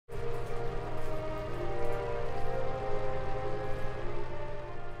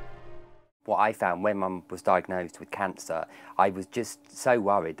What I found when Mum was diagnosed with cancer, I was just so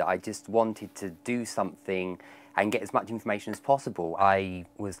worried that I just wanted to do something and get as much information as possible. I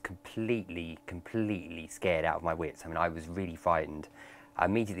was completely scared out of my wits. I mean, I was really frightened.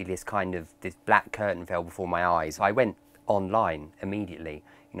 Immediately this black curtain fell before my eyes. I went online immediately.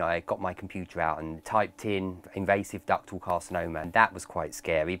 You know, I got my computer out and typed in invasive ductal carcinoma, and that was quite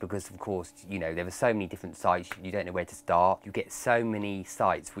scary because, of course, you know, there were so many different sites, you don't know where to start. You get so many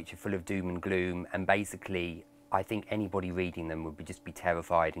sites which are full of doom and gloom, and basically I think anybody reading them would just be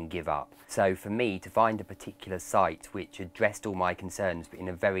terrified and give up. So for me to find a particular site which addressed all my concerns but in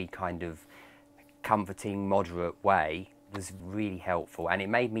a very kind of comforting, moderate way was really helpful, and it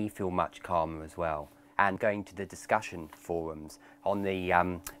made me feel much calmer as well. And going to the discussion forums on the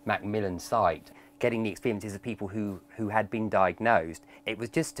Macmillan site, getting the experiences of people who had been diagnosed, it was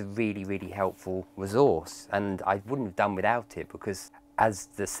just a really helpful resource, and I wouldn't have done without it, because as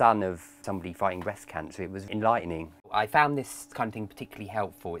the son of somebody fighting breast cancer, it was enlightening. I found this kind of thing particularly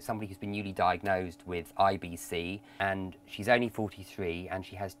helpful. It's somebody who's been newly diagnosed with IBC, and she's only 43 and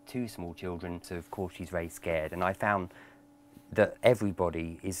she has 2 small children, so of course she's very scared. And I found that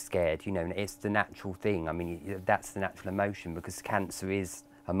everybody is scared, you know, it's the natural thing. I mean, that's the natural emotion, because cancer is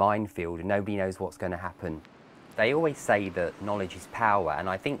a minefield and nobody knows what's going to happen. They always say that knowledge is power, and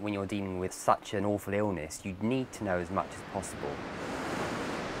I think when you're dealing with such an awful illness, you need to know as much as possible.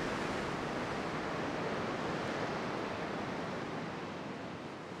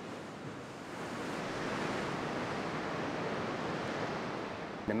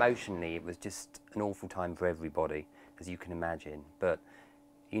 Emotionally, it was just an awful time for everybody, as you can imagine. But,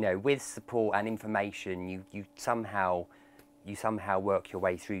 you know, with support and information, you somehow work your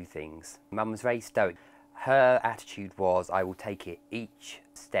way through things. Mum was very stoic. Her attitude was, I will take it each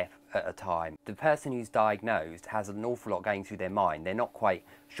step at a time. The person who's diagnosed has an awful lot going through their mind. They're not quite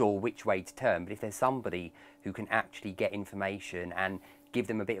sure which way to turn, but if there's somebody who can actually get information and give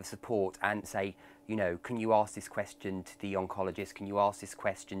them a bit of support and say, you know, can you ask this question to the oncologist? Can you ask this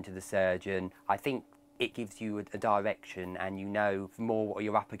question to the surgeon? I think it gives you a direction, and you know more what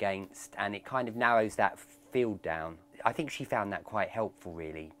you're up against, and it kind of narrows that field down. I think she found that quite helpful,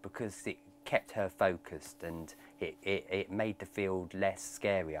 really, because it kept her focused, and it made the field less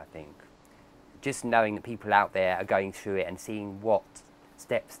scary, I think. Just knowing that people out there are going through it and seeing what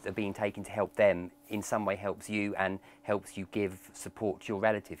steps are being taken to help them in some way helps you, and helps you give support to your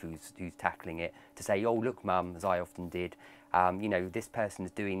relative who's tackling it, to say, oh look Mum, as I often did, you know, this person's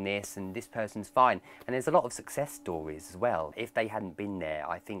doing this and this person's fine. And there's a lot of success stories as well. If they hadn't been there,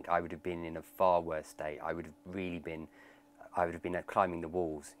 I think I would have been in a far worse state. I would have been climbing the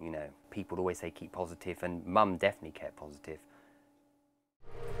walls, you know. People always say keep positive, and Mum definitely kept positive.